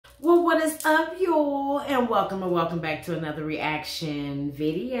What is up, y'all? And welcome back to another reaction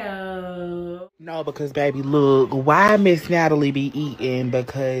video. No, because baby, look, why Miss Natalie be eating?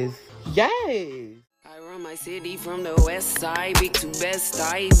 Because yes. I run my city from the west side, big to best.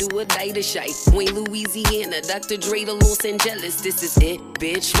 I do a day to shy. Wayne, Louisiana, Dr. Dre to Los Angeles. This is it,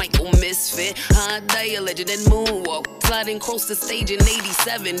 bitch. Michael Misfit, hot day, a legend and moonwalk. Sliding across the stage in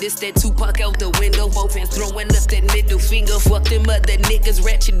 '87. This that Tupac out the window. Both hands throwing up that middle finger. Fuck them other niggas,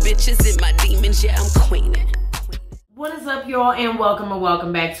 ratchet bitches, and my demons. Yeah, I'm queening. What is up, y'all? And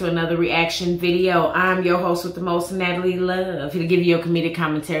welcome back to another reaction video. I'm your host with the most, Natalie Love, here to give you a comedic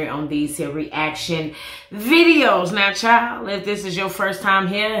commentary on these here reaction videos. Now, child, if this is your first time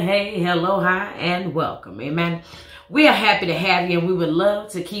here, hey, hello, hi, and welcome. Amen. We are happy to have you, and we would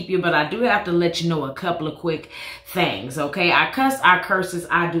love to keep you, but I do have to let you know a couple of quick things, okay? I cuss, I curses,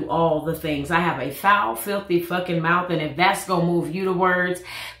 I do all the things. I have a foul, filthy fucking mouth, and if that's gonna move you to words,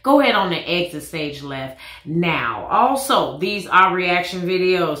 go ahead on the exit stage left now. Also, these are reaction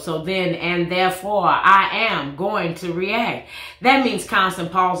videos, so then and therefore, I am going to react. That means constant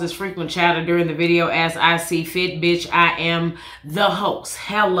pauses, frequent chatter during the video as I see fit, bitch. I am the host.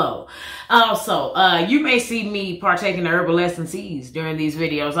 Hello. Also, you may see me partaking of herbal essences during these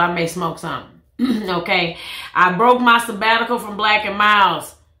videos. I may smoke something. Okay, I broke my sabbatical from Black and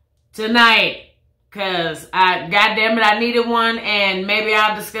Miles tonight because goddamn it, I needed one, and maybe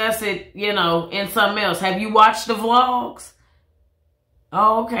I'll discuss it, you know, in something else. Have you watched the vlogs?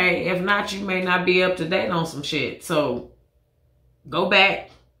 Oh, okay. If not, you may not be up to date on some shit. So go back.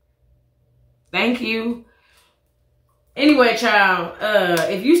 Thank you. Anyway, child,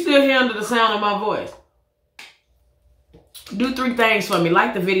 if you still here under the sound of my voice, do 3 things for me.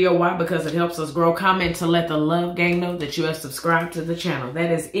 Like the video. Why? Because it helps us grow. Comment to let the love gang know that you have subscribed to the channel.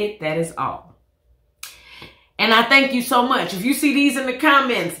 That is it. That is all. And I thank you so much. If you see these in the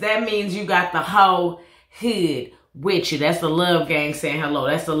comments, that means you got the whole hood with you. That's the love gang saying hello.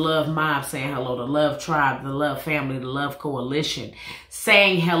 That's the love mob saying hello. The love tribe, the love family, the love coalition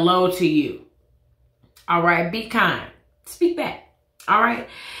saying hello to you. All right. Be kind. Speak back. All right.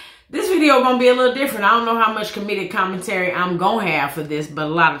 This video gonna be a little different. I don't know how much comedic commentary I'm gonna have for this, but a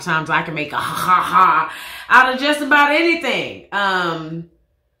lot of times I can make a ha out of just about anything.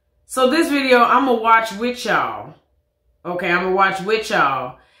 So this video I'm gonna watch with y'all. Okay, I'm gonna watch with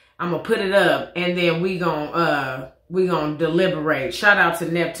y'all. I'm gonna put it up, and then we gonna deliberate. Shout out to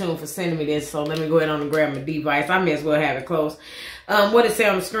Neptune for sending me this. So let me go ahead on and grab my device. I may as well have it close. What it say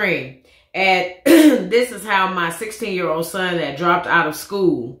on the screen? This is how my 16-year-old son that dropped out of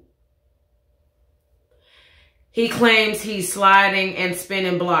school. He claims he's sliding and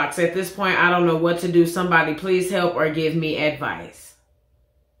spinning blocks. At this point, I don't know what to do. Somebody please help or give me advice.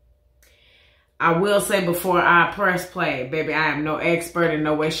 I will say before I press play, baby, I am no expert in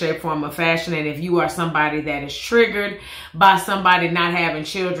no way, shape, form, or fashion. And if you are somebody that is triggered by somebody not having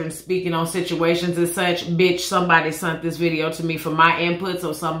children, speaking on situations and such, bitch, somebody sent this video to me for my input,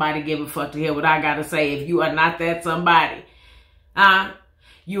 so somebody give a fuck to hear what I got to say. If you are not that somebody,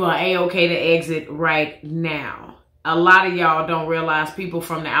 you are A-okay to exit right now. A lot of y'all don't realize people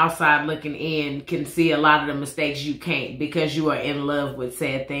from the outside looking in can see a lot of the mistakes you can't because you are in love with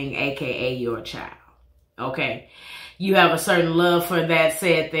said thing, aka your child. Okay? You have a certain love for that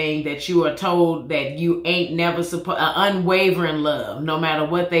said thing that you are told that you ain't never supposed, unwavering love, no matter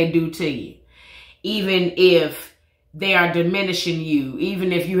what they do to you. Even if they are diminishing you,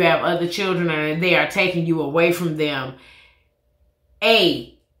 even if you have other children and they are taking you away from them.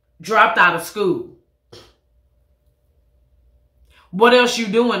 Dropped out of school. What else you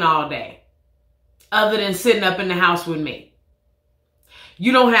doing all day other than sitting up in the house with me?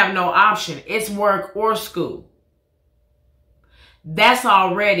 You don't have no option. It's work or school. That's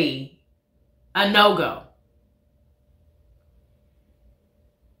already a no-go.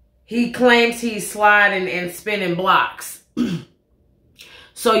 He claims he's sliding and spinning blocks.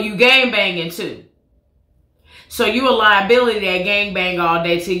 So you gang banging too. So you a liability that gangbang all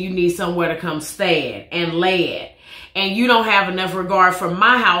day till you need somewhere to come stay at and lay at. And you don't have enough regard for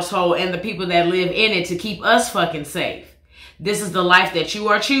my household and the people that live in it to keep us fucking safe. This is the life that you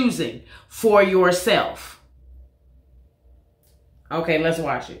are choosing for yourself. Okay, let's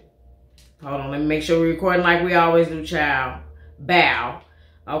watch it. Hold on, let me make sure we're recording like we always do, child. Bow.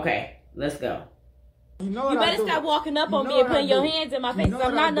 Okay, let's go. You better stop walking up on me and putting your hands in my face.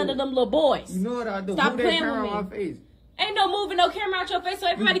 I'm not none of them little boys. You know what I do? Stop playing with me. Ain't no moving no camera out your face so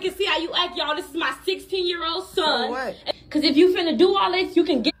everybody can see how you act, y'all. This is my 16-year-old son. Because if you finna do all this, you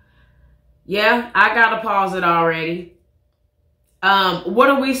can get... Yeah, I gotta pause it already.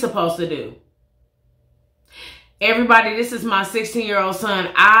 What are we supposed to do? Everybody, this is my 16-year-old son.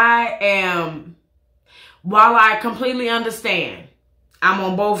 While I completely understand, I'm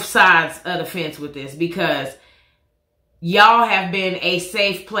on both sides of the fence with this because y'all have been a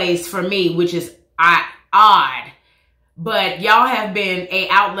safe place for me, which is odd. But y'all have been an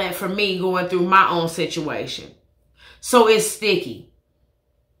outlet for me going through my own situation. So it's sticky.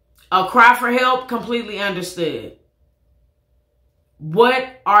 A cry for help, completely understood.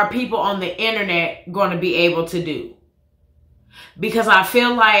 What are people on the internet going to be able to do? Because I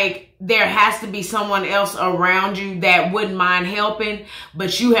feel like there has to be someone else around you that wouldn't mind helping,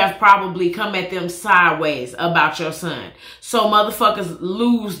 but you have probably come at them sideways about your son. So motherfuckers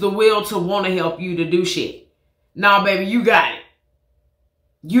lose the will to want to help you to do shit. Nah, baby, you got it.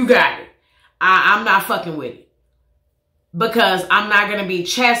 You got it. I'm not fucking with it. Because I'm not going to be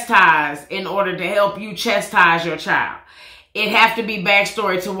chastised in order to help you chastise your child. It have to be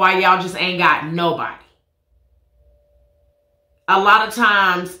backstory to why y'all just ain't got nobody. A lot of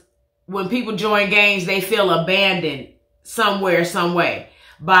times when people join gangs, they feel abandoned somewhere, some way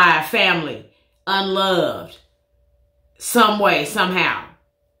by family, unloved, some way, somehow.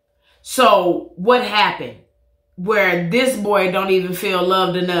 So what happened where this boy don't even feel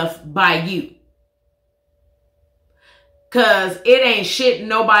loved enough by you? Cause it ain't shit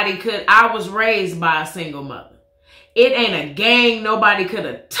nobody could. I was raised by a single mother. It ain't a gang nobody could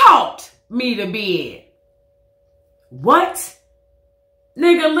have taught me to be in. What?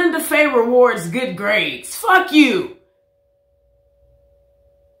 Nigga, Linda Faye rewards good grades. Fuck you.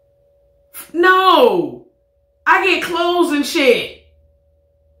 No. I get clothes and shit.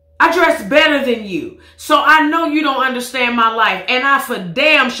 I dress better than you. So I know you don't understand my life. And I for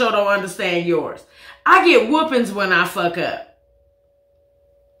damn sure don't understand yours. I get whoopings when I fuck up.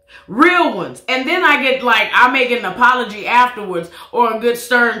 Real ones. And then I get I make an apology afterwards or a good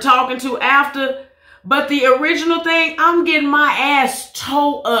stern talking to after. But the original thing, I'm getting my ass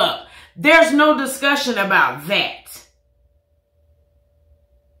towed up. There's no discussion about that.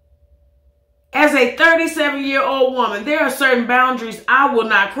 As a 37-year-old woman, there are certain boundaries I will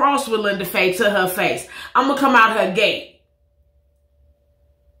not cross with Linda Faye to her face. I'm going to come out her gate.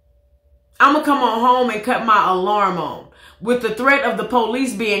 I'm going to come on home and cut my alarm on with the threat of the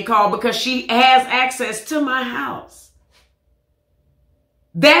police being called because she has access to my house.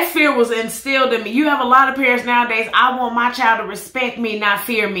 That fear was instilled in me. You have a lot of parents nowadays. I want my child to respect me, not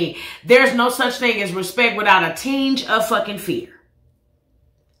fear me. There's no such thing as respect without a tinge of fucking fear.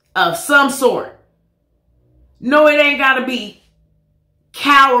 Of some sort. No, it ain't got to be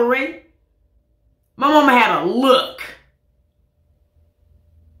cowering. My mama had a look.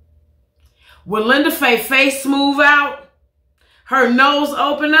 When Linda Faye face smooth out, her nose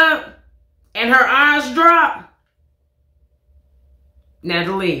open up, and her eyes drop,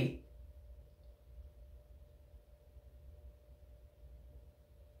 Natalie,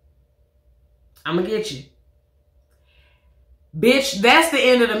 I'm gonna get you. Bitch, that's the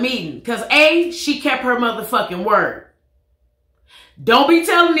end of the meeting. Because A, she kept her motherfucking word. Don't be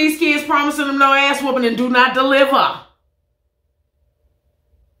telling these kids, promising them no ass whooping and do not deliver.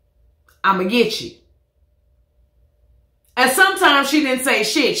 I'm gonna get you. And sometimes she didn't say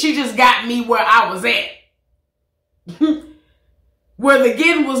shit. She just got me where I was at. Where the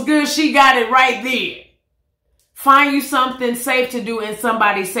getting was good, she got it right there. Find you something safe to do and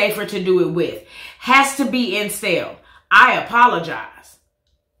somebody safer to do it with. Has to be instilled. I apologize.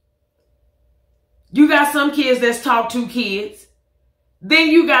 You got some kids that's talk to kids. Then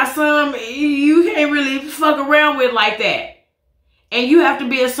you got some you can't really fuck around with like that. And you have to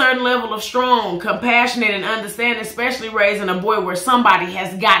be a certain level of strong, compassionate, and understanding, especially raising a boy where somebody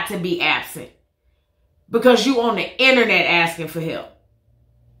has got to be absent. Because you on the internet asking for help.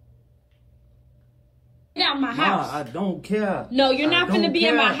 Get out of my house. Nah, I don't care. No, you're not finna be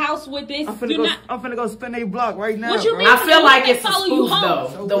in my house with this. I'm finna go spin a block right now. What you mean? I feel like it's a spoof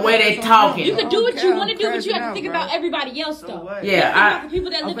though, the way they talking. You can do what you want to do, but you have to think about everybody else though. Yeah, about the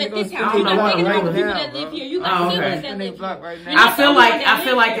people that live at this house. You're not thinking about the people that live here. You got siblings that live here. I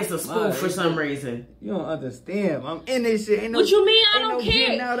feel like it's a spoof for some reason. You don't understand. I'm in this shit. Ain't no, what you mean? I don't care.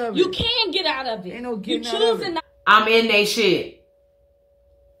 Getting out of it. You can get out of it. Ain't no getting you out of choosing it. I'm in they shit.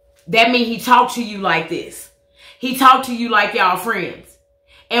 That mean he talked to you like this. He talked to you like y'all friends.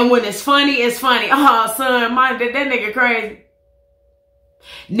 And when it's funny, it's funny. Oh, son, that nigga crazy.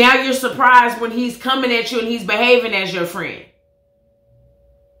 Now you're surprised when he's coming at you and he's behaving as your friend.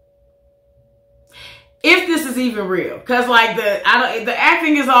 If this is even real. Because like the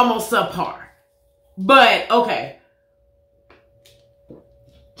acting is almost subpar. But, okay.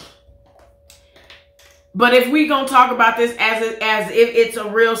 But if we gonna talk about this as if it's a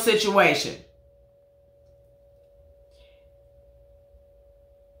real situation.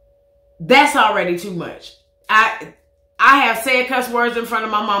 That's already too much. I have said cuss words in front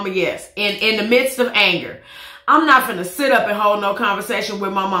of my mama, yes, in the midst of anger. I'm not finna sit up and hold no conversation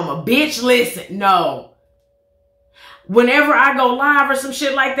with my mama. Bitch, listen, no. Whenever I go live or some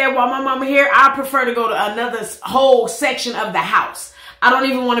shit like that while my mama here, I prefer to go to another whole section of the house. I don't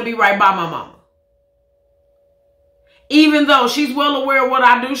even want to be right by my mama. Even though she's well aware of what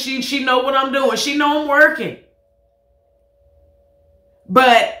I do, she know what I'm doing. She know I'm working.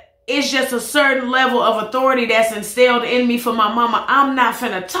 But it's just a certain level of authority that's instilled in me for my mama. I'm not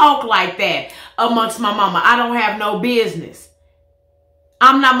finna talk like that amongst my mama. I don't have no business.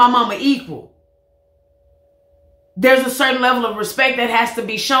 I'm not my mama equal. There's a certain level of respect that has to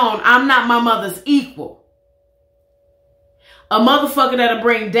be shown. I'm not my mother's equal. A motherfucker that'll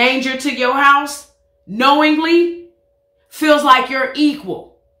bring danger to your house knowingly feels like you're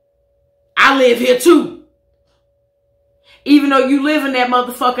equal. I live here too. Even though you live in that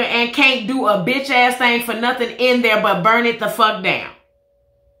motherfucker and can't do a bitch ass thing for nothing in there but burn it the fuck down.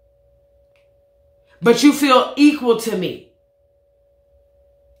 But you feel equal to me.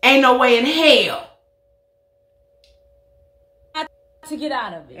 Ain't no way in hell. To get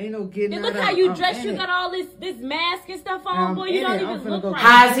out of it. Ain't no getting out of it. Look how you dress. You got all this mask and stuff on, boy. You don't even look right.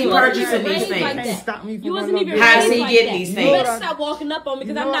 How is he purchasing these things? You wasn't even How is raised he like getting that. these You things? better stop walking up on me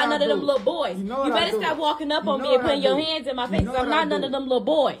because I'm not none of them little boys. You better stop walking up on me and putting your hands in my face because I'm not none of them little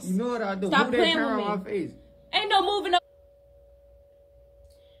boys. You know what I do? Stop playing with me. My face. Ain't no moving up.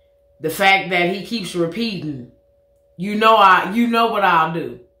 The fact that he keeps repeating, you know what I'll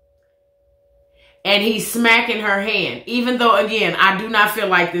do. And he's smacking her hand. Even though, again, I do not feel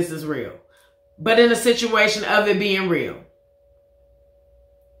like this is real. But in a situation of it being real.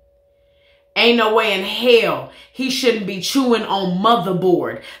 Ain't no way in hell he shouldn't be chewing on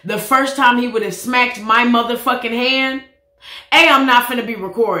motherboard. The first time he would have smacked my motherfucking hand, I'm not finna be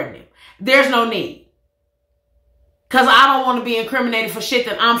recording him. There's no need. Because I don't want to be incriminated for shit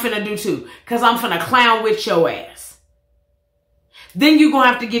that I'm finna do too. Because I'm finna clown with your ass. Then you're going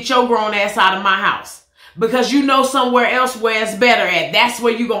to have to get your grown ass out of my house. Because you know somewhere else where it's better at. That's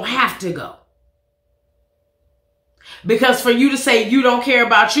where you're going to have to go. Because for you to say you don't care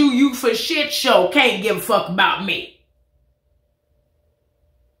about you, you for shit show can't give a fuck about me.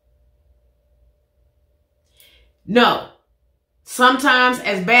 No. Sometimes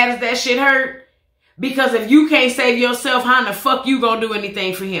as bad as that shit hurt, because if you can't save yourself, how in the fuck you going to do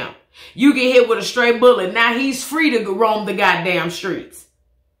anything for him? You get hit with a stray bullet. Now he's free to roam the goddamn streets.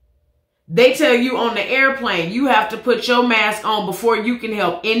 They tell you on the airplane, you have to put your mask on before you can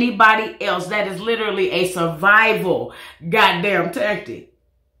help anybody else. That is literally a survival goddamn tactic.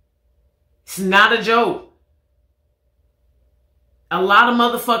 It's not a joke. A lot of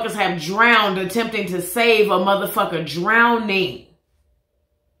motherfuckers have drowned attempting to save a motherfucker drowning.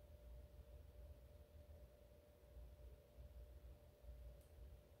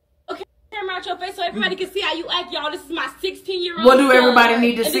 Out your face so everybody can see how you act, y'all. This is my 16-year-old. What do everybody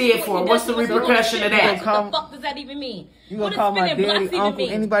need to see it for? What's the repercussion of that? What the fuck does that even mean? You gonna call my daddy, uncle,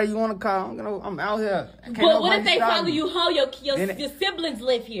 anybody you want to call? I'm out here. But what if they follow you home? Your siblings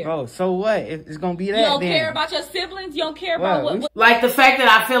live here. Bro, so what? It's gonna be that. You don't care about your siblings? You don't care about what? Like the fact that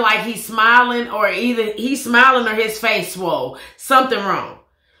I feel like he's smiling, or either he's smiling or his face swole. Something wrong.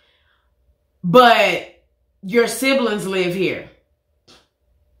 But your siblings live here.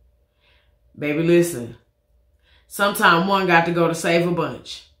 Baby, listen. Sometime one got to go to save a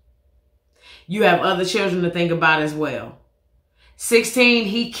bunch. You have other children to think about as well. 16,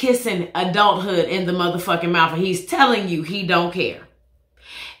 he kissing adulthood in the motherfucking mouth, and he's telling you he don't care.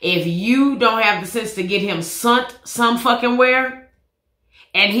 If you don't have the sense to get him sent some fucking where,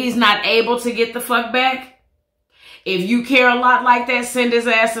 and he's not able to get the fuck back, if you care a lot like that, send his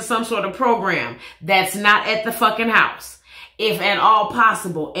ass to some sort of program that's not at the fucking house, if at all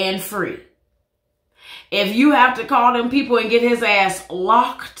possible and free. If you have to call them people and get his ass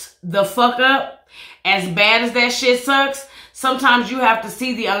locked the fuck up, as bad as that shit sucks, sometimes you have to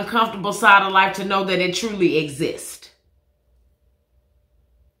see the uncomfortable side of life to know that it truly exists.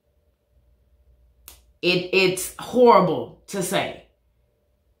 It's horrible to say.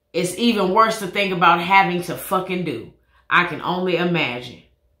 It's even worse to think about having to fucking do. I can only imagine.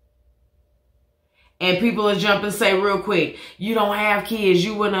 And people will jump and say real quick, you don't have kids,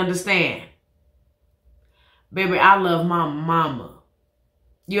 you wouldn't understand. Baby, I love my mama.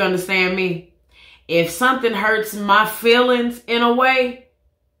 You understand me? If something hurts my feelings in a way,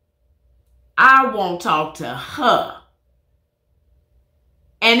 I won't talk to her.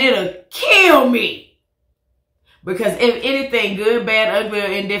 And it'll kill me. Because if anything good, bad, ugly, or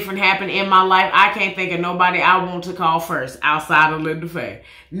indifferent happened in my life, I can't think of nobody I want to call first outside of Linda Faye.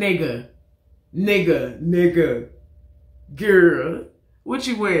 Nigga. Girl, what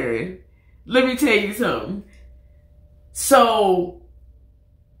you wearing? Let me tell you something. So,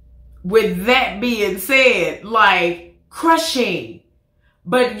 with that being said, like, crushing.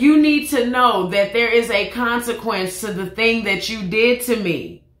 But you need to know that there is a consequence to the thing that you did to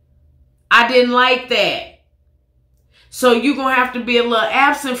me. I didn't like that. So you're going to have to be a little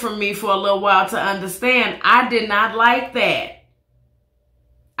absent from me for a little while to understand I did not like that.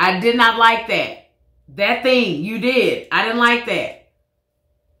 I did not like that. That thing you did, I didn't like that.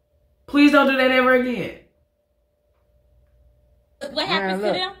 Please don't do that ever again. What happens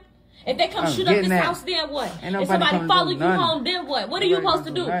to them? If they come shoot up this house, then what? If somebody follow you home, then what? What are you supposed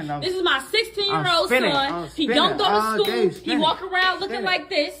to do? This is my 16-year-old son. He don't go to school. He walk around looking like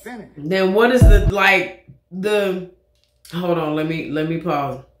this. Then what is hold on, let me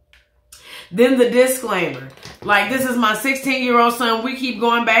pause. Then the disclaimer. Like, this is my 16-year-old son. We keep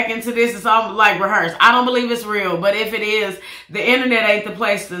going back into this. It's all like rehearsed. I don't believe it's real, but if it is, the internet ain't the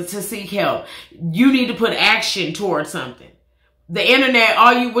place to seek help. You need to put action towards something. The internet,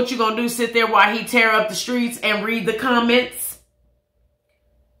 what you gonna do, sit there while he tear up the streets and read the comments?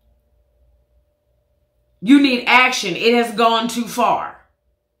 You need action. It has gone too far.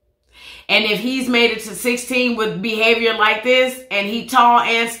 And if he's made it to 16 with behavior like this, and he tall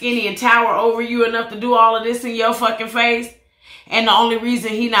and skinny and tower over you enough to do all of this in your fucking face, and the only reason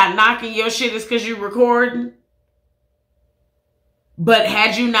he not knocking your shit is because you recording. But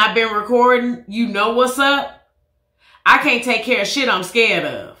had you not been recording, you know what's up. I can't take care of shit I'm scared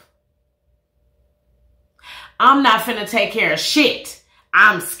of. I'm not finna take care of shit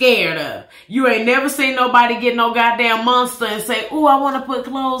I'm scared of. You ain't never seen nobody get no goddamn monster and say, ooh, I want to put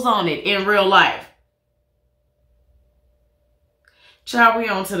clothes on it in real life. Child, we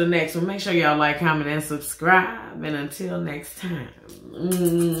on to the next one. Make sure y'all like, comment, and subscribe. And until next time,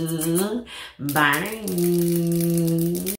 bye.